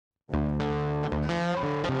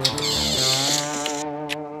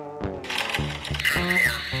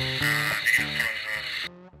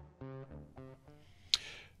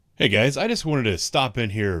Hey guys, I just wanted to stop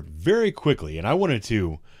in here very quickly, and I wanted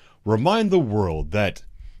to remind the world that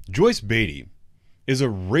Joyce Beatty is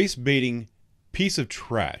a race-baiting piece of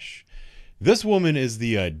trash. This woman is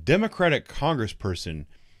the Democratic congressperson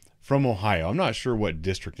from Ohio. I'm not sure what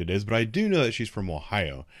district it is, but I do know that she's from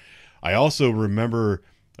Ohio. I also remember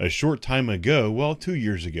a short time ago, well, 2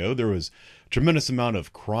 years ago, there was a tremendous amount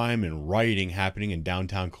of crime and rioting happening in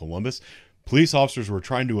downtown Columbus. Police officers were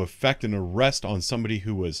trying to effect an arrest on somebody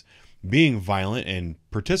who was being violent and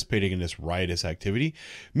participating in this riotous activity.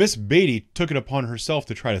 Miss Beatty took it upon herself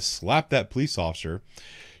to try to slap that police officer.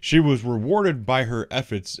 She was rewarded by her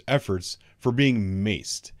efforts for being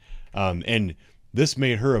maced. And this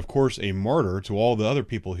made her, of course, a martyr to all the other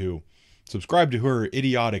people who subscribe to her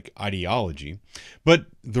idiotic ideology. But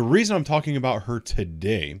the reason I'm talking about her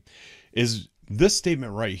today is this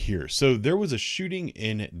statement right here. So there was a shooting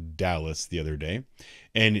in Dallas the other day,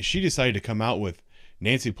 and she decided to come out with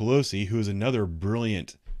Nancy Pelosi, who is another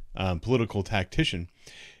brilliant political tactician,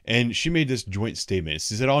 and she made this joint statement.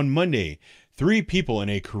 She said, on Monday, 3 people in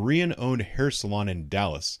a Korean-owned hair salon in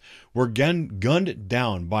Dallas were gunned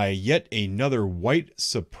down by yet another white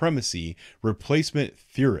supremacy replacement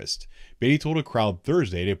theorist. Beatty told a crowd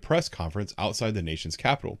Thursday at a press conference outside the nation's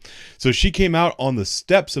capital. So she came out on the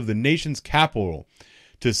steps of the nation's capital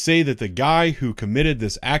to say that the guy who committed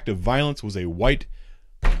this act of violence was a white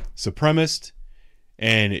supremacist,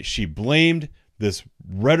 and she blamed this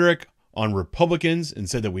rhetoric on Republicans and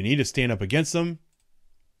said that we need to stand up against them.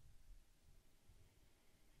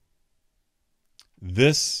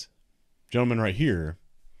 This gentleman right here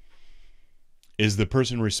is the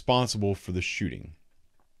person responsible for the shooting.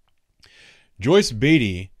 Joyce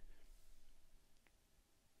Beatty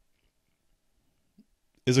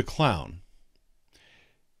is a clown.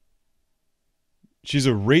 She's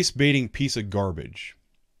a race-baiting piece of garbage.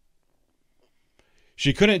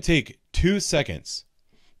 She couldn't take 2 seconds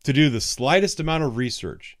to do the slightest amount of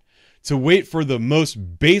research, to wait for the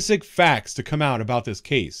most basic facts to come out about this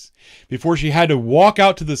case before she had to walk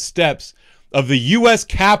out to the steps of the U.S.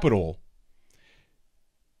 Capitol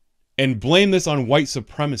and blame this on white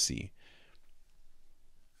supremacy.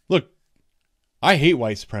 Look, I hate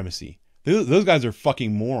white supremacy. Those guys are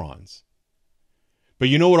fucking morons. But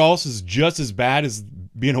you know what else is just as bad as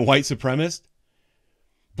being a white supremacist?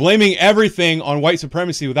 Blaming everything on white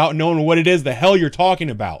supremacy without knowing what it is the hell you're talking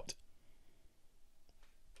about.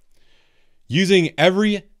 Using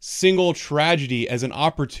every single tragedy as an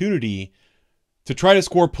opportunity to try to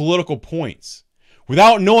score political points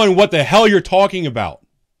without knowing what the hell you're talking about.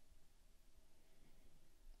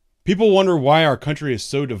 People wonder why our country is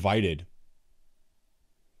so divided.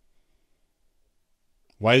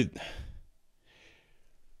 Why?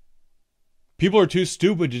 People are too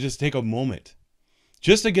stupid to just take a moment,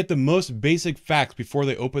 just to get the most basic facts before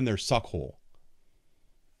they open their suck hole.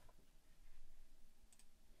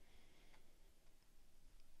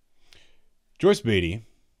 Joyce Beatty,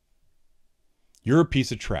 you're a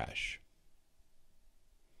piece of trash.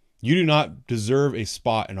 You do not deserve a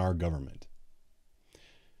spot in our government.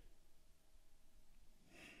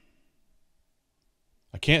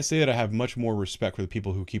 I can't say that I have much more respect for the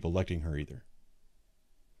people who keep electing her either.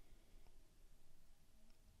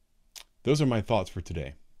 Those are my thoughts for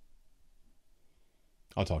today.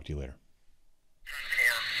 I'll talk to you later.